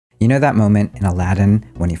You know that moment in Aladdin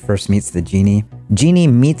when he first meets the genie? Genie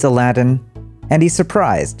meets Aladdin, and he's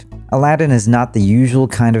surprised. Aladdin is not the usual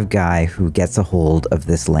kind of guy who gets a hold of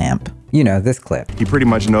this lamp. You know, this clip. He pretty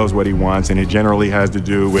much knows what he wants, and it generally has to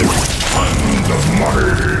do with tons of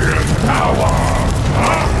money and power.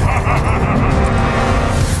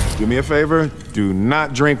 Do me a favor, do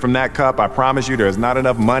not drink from that cup. I promise you there's not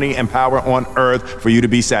enough money and power on earth for you to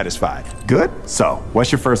be satisfied. Good? So,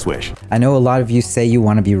 what's your first wish? I know a lot of you say you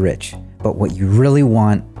want to be rich, but what you really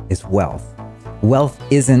want is wealth. Wealth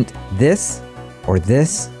isn't this, or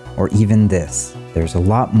even this. There's a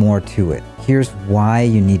lot more to it. Here's why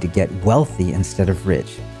you need to get wealthy instead of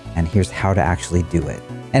rich, and here's how to actually do it.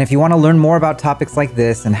 And if you want to learn more about topics like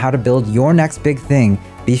this and how to build your next big thing,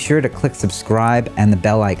 be sure to click subscribe and the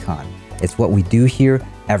bell icon. It's what we do here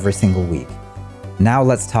every single week. Now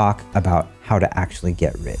let's talk about how to actually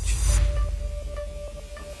get rich.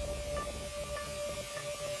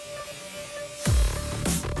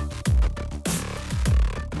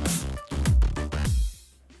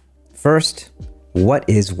 First, what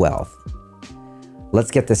is wealth?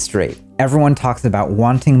 Let's get this straight. Everyone talks about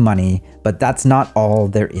wanting money, but that's not all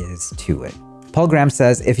there is to it. Paul Graham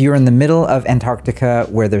says if you're in the middle of Antarctica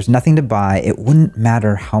where there's nothing to buy, it wouldn't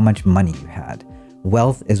matter how much money you had.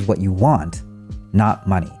 Wealth is what you want, not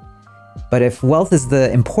money. But if wealth is the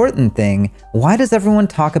important thing, why does everyone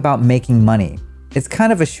talk about making money? It's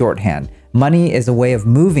kind of a shorthand. Money is a way of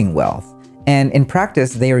moving wealth, and in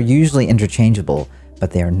practice, they are usually interchangeable,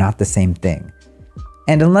 but they are not the same thing.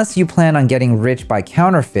 And unless you plan on getting rich by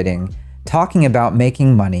counterfeiting, talking about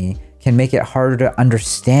making money can make it harder to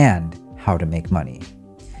understand how to make money.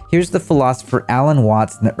 Here's the philosopher Alan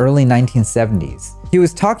Watts in the early 1970s. He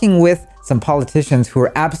was talking with some politicians who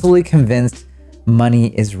were absolutely convinced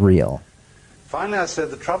money is real. Finally, I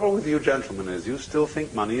said, the trouble with you gentlemen is you still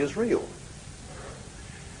think money is real.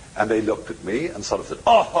 And they looked at me and sort of said,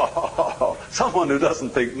 oh, someone who doesn't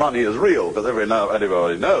think money is real, because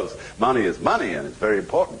everybody knows money is money and it's very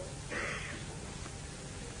important.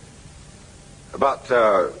 But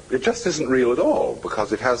it just isn't real at all,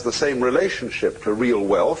 because it has the same relationship to real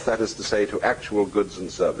wealth, that is to say to actual goods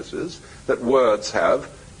and services, that words have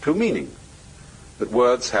to meaning, that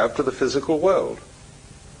words have to the physical world.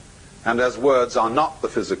 And as words are not the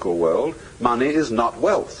physical world, money is not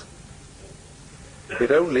wealth. It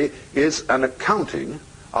only is an accounting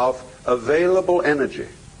of available energy,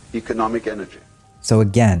 economic energy. So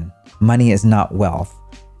again, money is not wealth.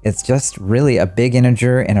 It's just really a big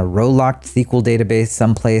integer in a row-locked SQL database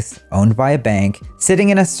someplace owned by a bank, sitting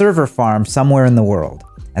in a server farm somewhere in the world.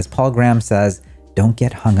 As Paul Graham says, don't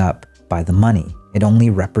get hung up by the money. It only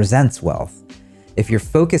represents wealth. If you're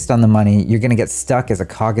focused on the money, you're gonna get stuck as a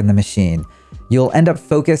cog in the machine. You'll end up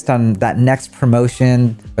focused on that next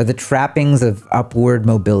promotion or the trappings of upward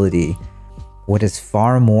mobility. What is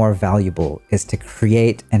far more valuable is to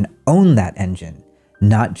create and own that engine,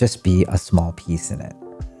 not just be a small piece in it.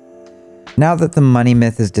 Now that the money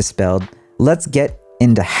myth is dispelled, let's get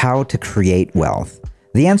into how to create wealth.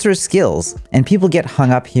 The answer is skills, and people get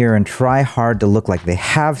hung up here and try hard to look like they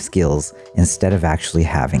have skills instead of actually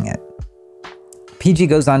having it. PG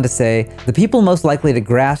goes on to say, the people most likely to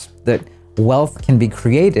grasp that wealth can be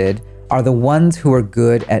created are the ones who are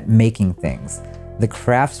good at making things, the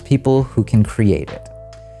craftspeople who can create it.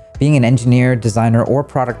 Being an engineer, designer, or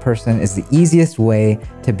product person is the easiest way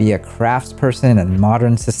to be a craftsperson in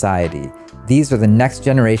modern society. These are the next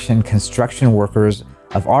generation construction workers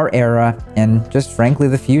of our era and just frankly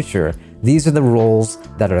the future. These are the roles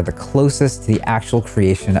that are the closest to the actual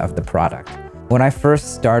creation of the product. When I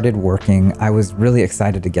first started working, I was really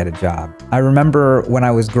excited to get a job. I remember when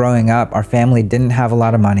I was growing up, our family didn't have a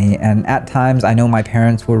lot of money, and at times I know my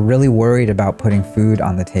parents were really worried about putting food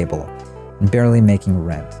on the table and barely making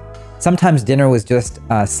rent. Sometimes dinner was just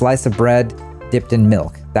a slice of bread dipped in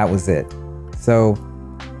milk. That was it. So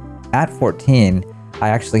at 14, I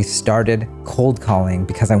actually started cold calling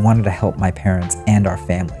because I wanted to help my parents and our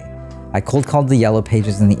family. I cold called the yellow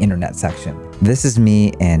pages in the internet section. This is me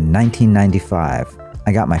in 1995.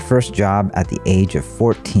 I got my first job at the age of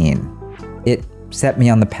 14. It set me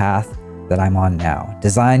on the path that I'm on now.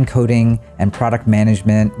 Design, coding, and product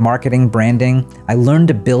management, marketing, branding. I learned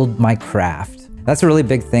to build my craft. That's a really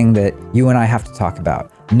big thing that you and I have to talk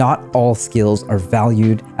about. Not all skills are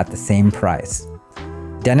valued at the same price.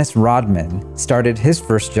 Dennis Rodman started his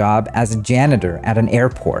first job as a janitor at an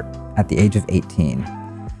airport at the age of 18.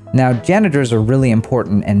 Now, janitors are really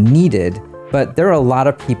important and needed, but there are a lot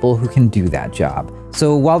of people who can do that job.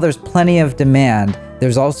 So while there's plenty of demand,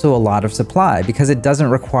 there's also a lot of supply because it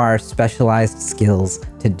doesn't require specialized skills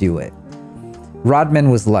to do it. Rodman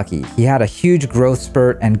was lucky. He had a huge growth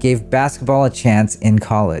spurt and gave basketball a chance in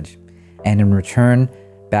college. And in return,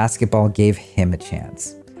 basketball gave him a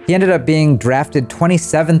chance. He ended up being drafted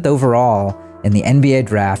 27th overall in the NBA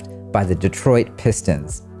draft by the Detroit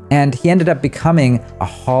Pistons. And he ended up becoming a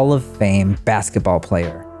Hall of Fame basketball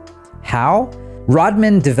player. How?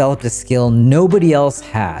 Rodman developed a skill nobody else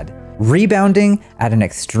had, rebounding at an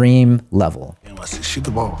extreme level. I said, shoot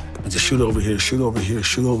the ball. I just shoot over here, shoot over here,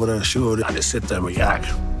 shoot over there, shoot over there. I just sit there and react.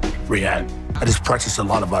 I just practice a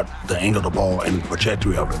lot about the angle of the ball and the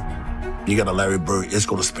trajectory of it. You got a Larry Bird, it's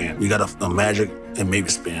gonna spin. You got a Magic, and maybe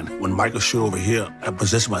spin. When Michael shoot over here, I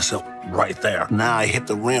position myself right there. Now I hit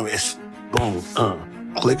the rim, it's boom,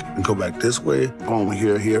 click and go back this way, boom,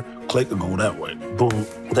 here, click and go that way, boom,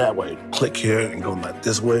 that way, click here and go like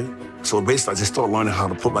this way. So basically I just started learning how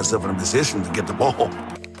to put myself in a position to get the ball.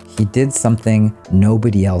 He did something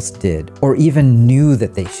nobody else did, or even knew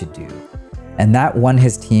that they should do. And that won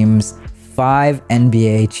his teams 5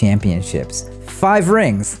 NBA championships, 5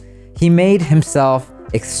 rings. He made himself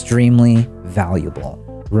extremely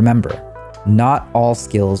valuable. Remember, not all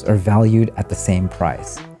skills are valued at the same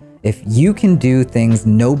price. If you can do things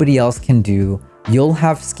nobody else can do, you'll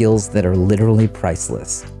have skills that are literally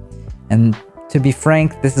priceless. And to be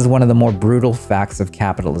frank, this is one of the more brutal facts of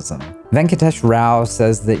capitalism. Venkatesh Rao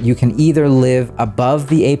says that you can either live above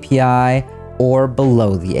the API or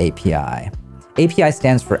below the API. API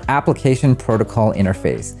stands for Application Protocol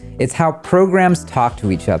Interface. It's how programs talk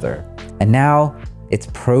to each other. And now it's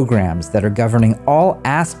programs that are governing all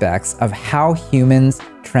aspects of how humans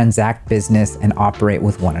transact business and operate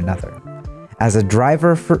with one another. As a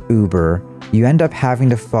driver for Uber, you end up having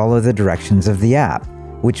to follow the directions of the app,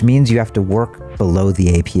 which means you have to work below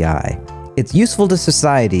the API. It's useful to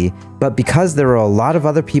society, but because there are a lot of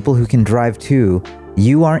other people who can drive too,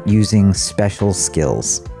 you aren't using special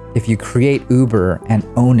skills. If you create Uber and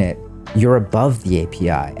own it, you're above the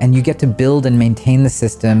API, and you get to build and maintain the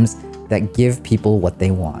systems that give people what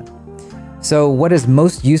they want. So what is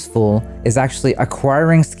most useful is actually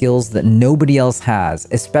acquiring skills that nobody else has,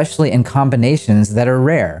 especially in combinations that are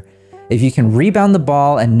rare. If you can rebound the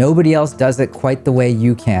ball and nobody else does it quite the way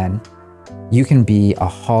you can be a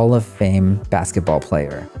Hall of Fame basketball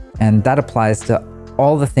player. And that applies to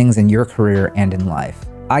all the things in your career and in life.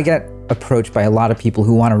 I get approached by a lot of people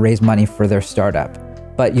who want to raise money for their startup,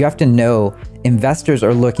 but you have to know investors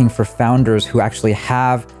are looking for founders who actually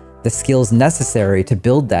have the skills necessary to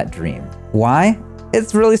build that dream. Why?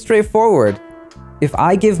 It's really straightforward. If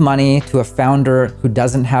I give money to a founder who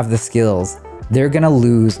doesn't have the skills, they're gonna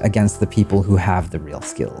lose against the people who have the real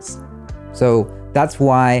skills. So that's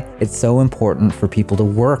why it's so important for people to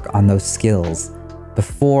work on those skills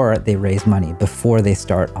before they raise money, before they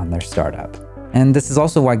start on their startup. And this is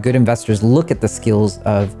also why good investors look at the skills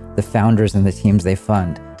of the founders and the teams they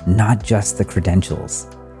fund, not just the credentials.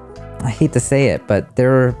 I hate to say it, but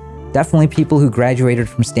there are definitely people who graduated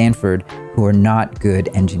from Stanford who are not good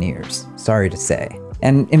engineers. Sorry to say.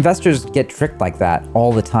 And investors get tricked like that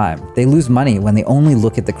all the time. They lose money when they only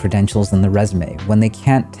look at the credentials and the resume, when they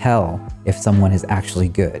can't tell if someone is actually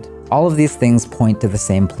good. All of these things point to the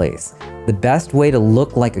same place. The best way to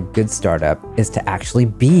look like a good startup is to actually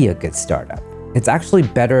be a good startup. It's actually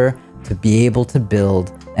better to be able to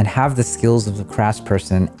build and have the skills of a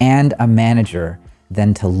craftsperson and a manager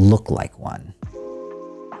than to look like one.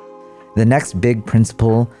 The next big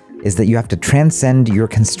principle is that you have to transcend your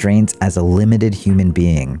constraints as a limited human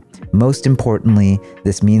being. Most importantly,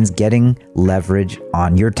 this means getting leverage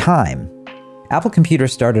on your time. Apple Computer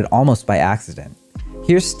started almost by accident.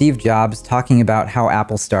 Here's Steve Jobs talking about how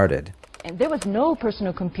Apple started. And there was no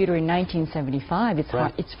personal computer in 1975.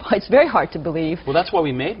 Right. It's very hard to believe. Well, that's why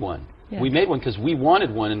we made one. Yeah. We made one because we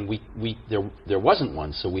wanted one, and there wasn't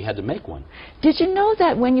one, so we had to make one. Did you know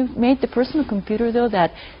that when you made the personal computer, though,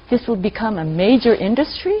 that this will become a major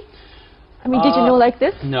industry? I mean, did you know like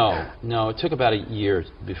this? No. It took about a year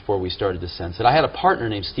before we started to sense it. I had a partner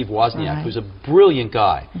named Steve Wozniak, Right. who's a brilliant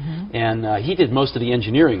guy, and he did most of the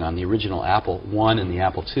engineering on the original Apple I and the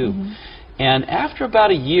Apple II. And after about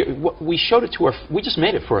a year, we showed it to we just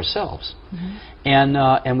made it for ourselves,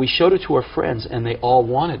 and we showed it to our friends, and they all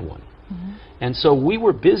wanted one. And so we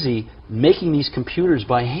were busy making these computers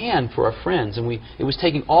by hand for our friends, and it was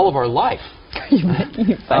taking all of our life.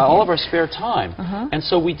 All of our spare time. And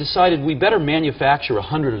so we decided we better manufacture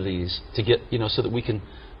 100 of these to get, so that we can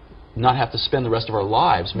not have to spend the rest of our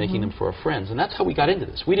lives making them for our friends. And that's how we got into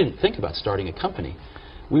this. We didn't think about starting a company.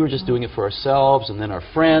 We were just doing it for ourselves, and then our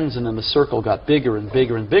friends, and then the circle got bigger and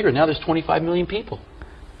bigger and bigger. Now there's 25 million people.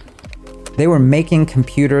 They were making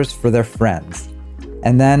computers for their friends.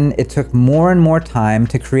 And then it took more and more time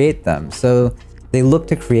to create them. So They look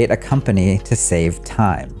to create a company to save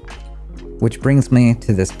time. Which brings me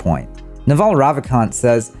to this point. Naval Ravikant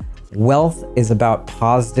says, wealth is about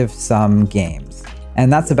positive sum games.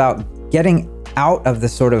 And that's about getting out of the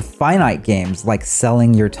sort of finite games like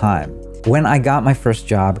selling your time. When I got my first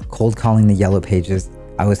job cold calling the Yellow Pages,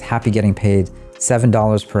 I was happy getting paid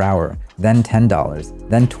 $7 per hour, then $10,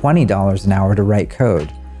 then $20 an hour to write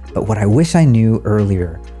code. But what I wish I knew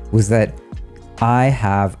earlier was that I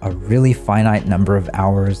have a really finite number of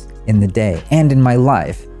hours in the day and in my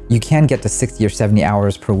life. You can get to 60 or 70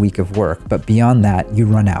 hours per week of work, but beyond that, you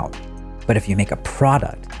run out. But if you make a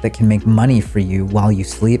product that can make money for you while you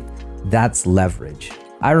sleep, that's leverage.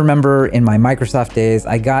 I remember in my Microsoft days,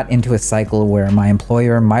 I got into a cycle where my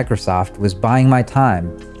employer, Microsoft, was buying my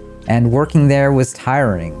time, and working there was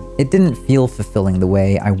tiring. It didn't feel fulfilling the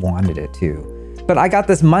way I wanted it to. But I got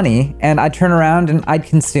this money, and I'd turn around and I'd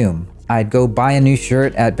consume. I'd go buy a new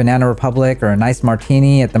shirt at Banana Republic or a nice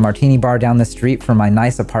martini at the martini bar down the street from my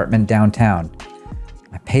nice apartment downtown.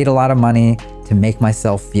 I paid a lot of money to make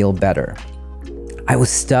myself feel better. I was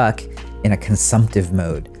stuck in a consumptive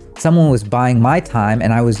mode. Someone was buying my time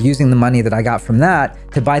and I was using the money that I got from that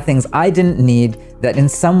to buy things I didn't need that in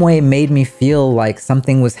some way made me feel like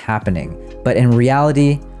something was happening. But in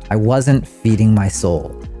reality, I wasn't feeding my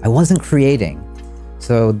soul. I wasn't creating.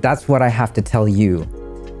 So that's what I have to tell you.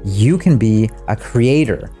 You can be a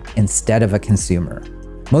creator instead of a consumer.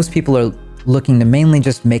 Most people are looking to mainly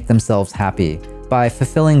just make themselves happy by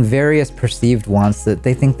fulfilling various perceived wants that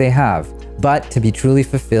they think they have. But to be truly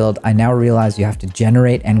fulfilled, I now realize you have to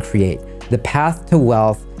generate and create. The path to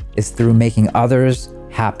wealth is through making others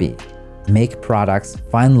happy, make products,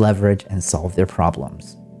 find leverage, and solve their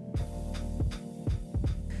problems.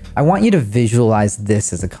 I want you to visualize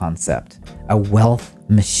this as a concept, a wealth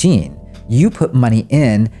machine. You put money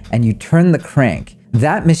in and you turn the crank.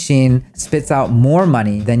 That machine spits out more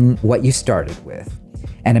money than what you started with.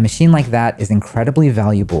 And a machine like that is incredibly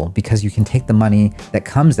valuable because you can take the money that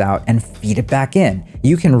comes out and feed it back in.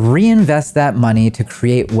 You can reinvest that money to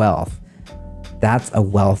create wealth. That's a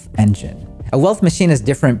wealth engine. A wealth machine is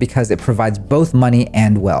different because it provides both money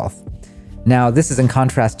and wealth. Now, this is in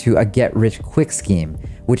contrast to a get-rich-quick scheme,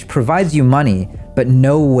 which provides you money, but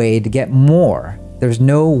no way to get more. There's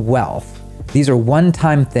no wealth. These are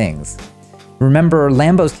one-time things. Remember,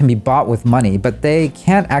 Lambos can be bought with money, but they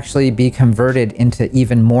can't actually be converted into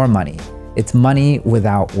even more money. It's money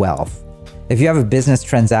without wealth. If you have a business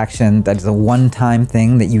transaction that is a one-time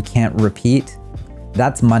thing that you can't repeat,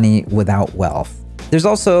 that's money without wealth. There's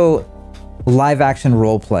also live-action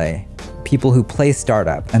role play, people who play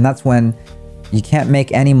startup, and that's when you can't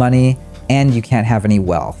make any money and you can't have any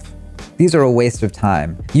wealth. These are a waste of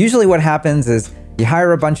time. Usually what happens is you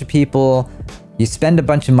hire a bunch of people, you spend a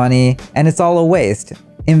bunch of money, and it's all a waste.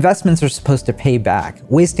 Investments are supposed to pay back.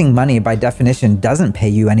 Wasting money by definition doesn't pay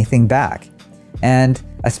you anything back. And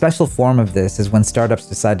a special form of this is when startups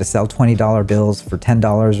decide to sell $20 bills for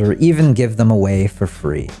 $10 or even give them away for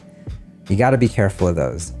free. You gotta be careful of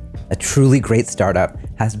those. A truly great startup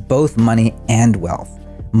has both money and wealth.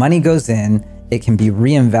 Money goes in, it can be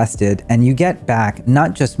reinvested, and you get back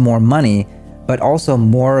not just more money, but also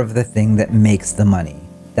more of the thing that makes the money.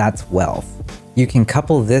 That's wealth. You can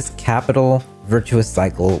couple this capital virtuous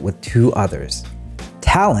cycle with two others: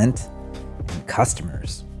 talent and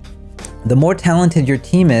customers. The more talented your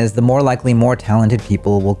team is, the more likely more talented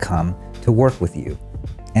people will come to work with you.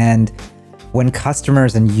 And when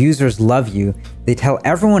customers and users love you, they tell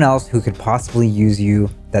everyone else who could possibly use you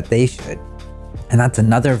that they should. And that's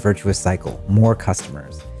another virtuous cycle, more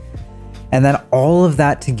customers. And then all of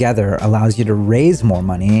that together allows you to raise more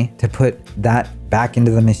money to put that back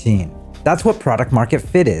into the machine. That's what product market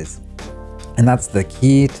fit is. And that's the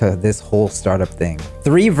key to this whole startup thing.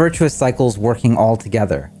 3 virtuous cycles working all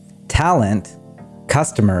together: talent,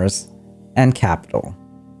 customers, and capital.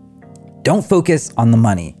 Don't focus on the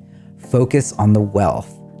money. Focus on the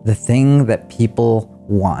wealth, the thing that people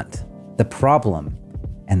want, the problem,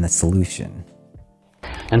 and the solution.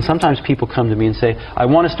 And sometimes people come to me and say, I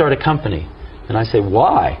want to start a company. And I say,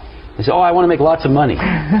 why? They say, oh, I want to make lots of money.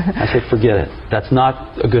 I say, forget it. That's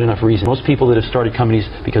not a good enough reason. Most people that have started companies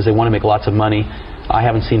because they want to make lots of money, I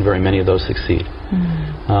haven't seen very many of those succeed.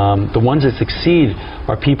 The ones that succeed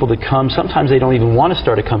are people that come, sometimes they don't even want to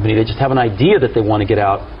start a company, they just have an idea that they want to get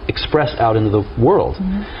out, express out into the world.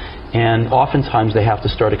 And oftentimes they have to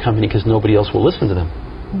start a company because nobody else will listen to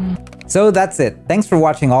them. So that's it. Thanks for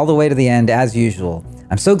watching all the way to the end as usual.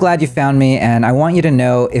 I'm so glad you found me, and I want you to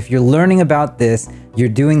know if you're learning about this, you're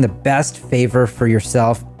doing the best favor for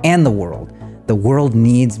yourself and the world. The world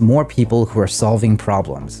needs more people who are solving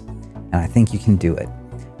problems, and I think you can do it.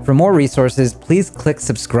 For more resources, please click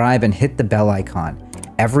subscribe and hit the bell icon.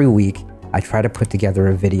 Every week, I try to put together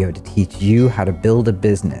a video to teach you how to build a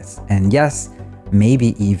business, and yes,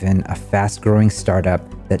 maybe even a fast-growing startup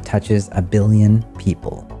that touches 1 billion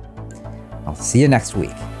people. I'll see you next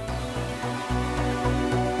week.